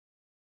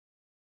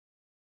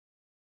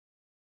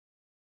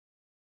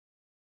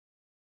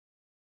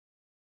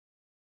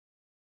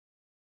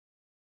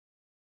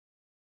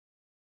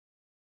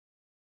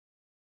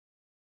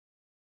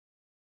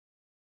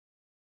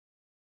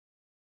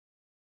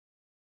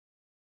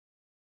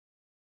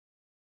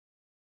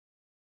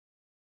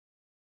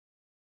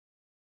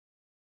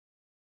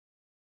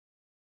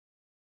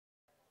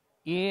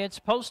It's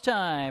post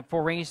time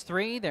for race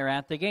 3. They're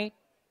at the gate.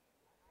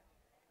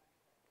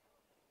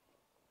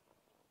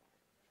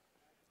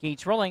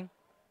 Gates rolling.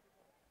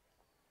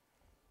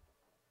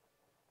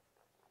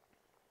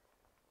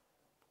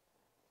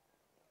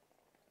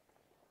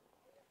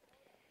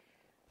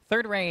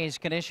 Third race,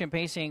 condition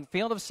pacing,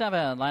 field of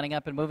 7, lining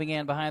up and moving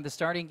in behind the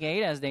starting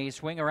gate as they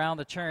swing around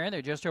the turn.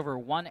 They're just over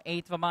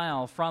 1/8 of a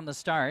mile from the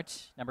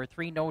start. Number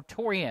 3,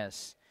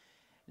 Notorious.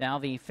 Now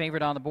the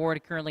favorite on the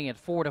board currently at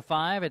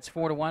 4-5. It's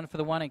 4-1 for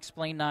the one,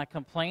 Explain Not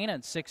Complain,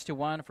 and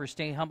 6-1 for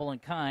Stay Humble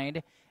and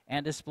Kind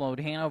and Explode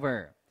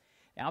Hanover.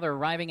 Now they're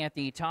arriving at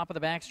the top of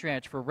the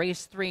backstretch for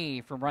race 3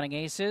 from Running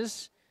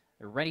Aces.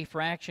 They're ready for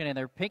action and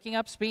they're picking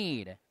up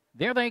speed.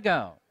 There they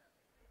go.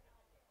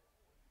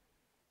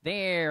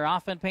 There,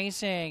 off and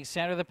pacing,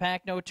 center of the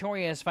pack,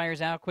 Notorious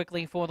fires out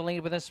quickly for the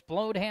lead with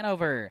Explode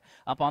Hanover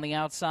up on the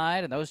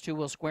outside, and those two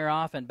will square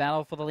off and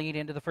battle for the lead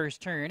into the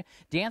first turn.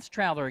 Dance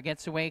Traveler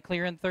gets away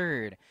clear in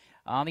third.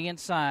 On the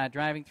inside,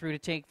 driving through to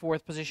take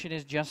fourth position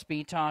is Just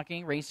Be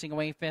Talking. Racing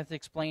away fifth,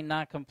 Explain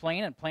Not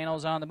Complain. And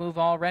Plano's on the move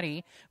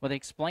already with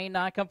Explain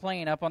Not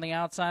Complain up on the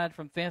outside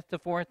from fifth to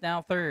fourth,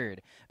 now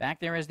third.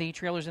 Back there as the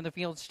trailers in the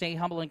field Stay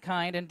Humble and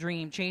Kind and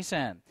Dream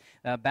Chasing.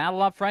 The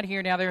battle up front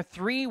here. Now they're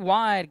 3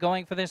 wide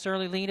going for this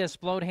early lead.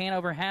 Explode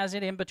Hanover has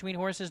it in between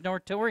horses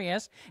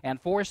Notorious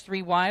and Force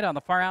 3 wide. On the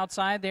far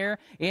outside there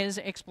is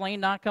Explain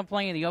Not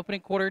Complain. The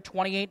opening quarter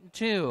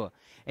 28-2.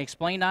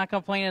 Explain Not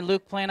Complain and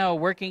Luke Plano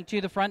working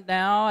to the front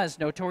now as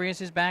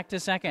Notorious is back to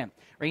second.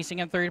 Racing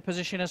in third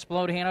position,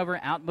 Explode Hanover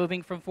out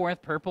moving from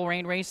fourth. Purple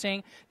Rain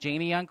Racing.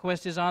 Jamie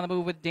Youngquist is on the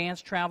move with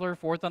Dance Traveler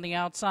fourth on the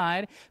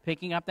outside.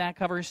 Picking up that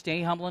cover,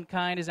 Stay Humble and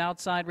Kind is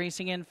outside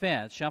racing in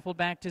fifth. Shuffled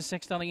back to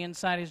sixth on the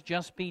inside is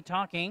Just Be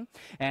Talking.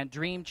 And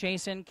Dream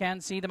Chasing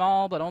can see them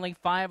all, but only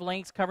 5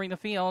 lengths covering the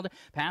field.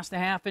 Past the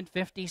half in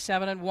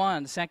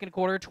 57-1. Second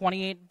quarter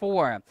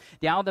 28-4.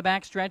 Down the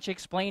back stretch,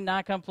 Explain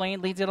Not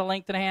Complain leads it a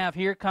length and a half.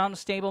 Here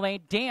comes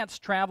stablemate Dance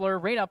Traveler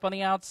right up on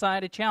the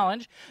outside to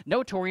challenge.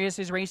 Notorious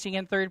is racing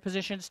in third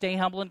position. Stay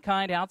Humble and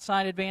Kind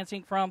outside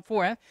advancing from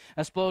fourth.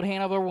 Explode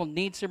Hanover will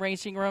need some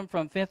racing room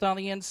from fifth on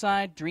the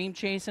inside. Dream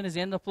Chasing is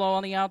in the flow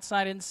on the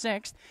outside in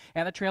sixth.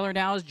 And the trailer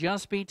now is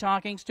Just Be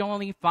Talking. Still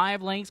only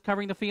 5 lengths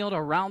covering the field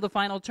around the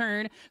final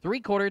turn.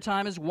 3/4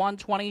 time is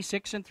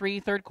 1:26-3.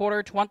 Third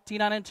quarter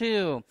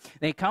 29-2.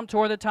 They come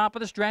toward the top of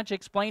the stretch.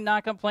 Explain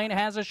Not Complain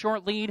has a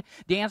short lead.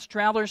 Dance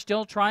Traveler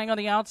still trying on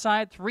the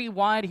outside. 3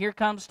 wide. Here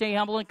comes Stay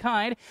Humble and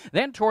Kind.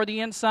 Then toward the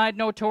inside,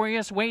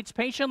 Notorious waits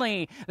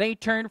patiently. They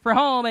turn for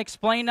home.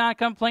 Explain Not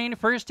Complain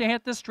first to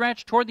hit the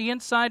stretch toward the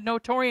inside.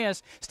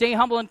 Notorious. Stay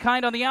Humble and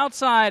Kind on the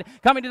outside.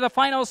 Coming to the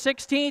final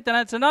 16th, and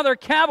it's another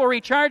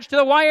cavalry charge to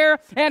the wire.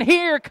 And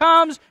here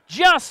comes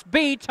Just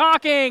Be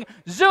Talking,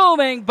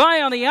 zooming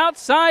by on the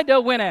outside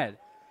to win it.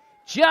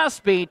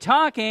 Just Be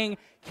Talking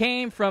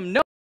came from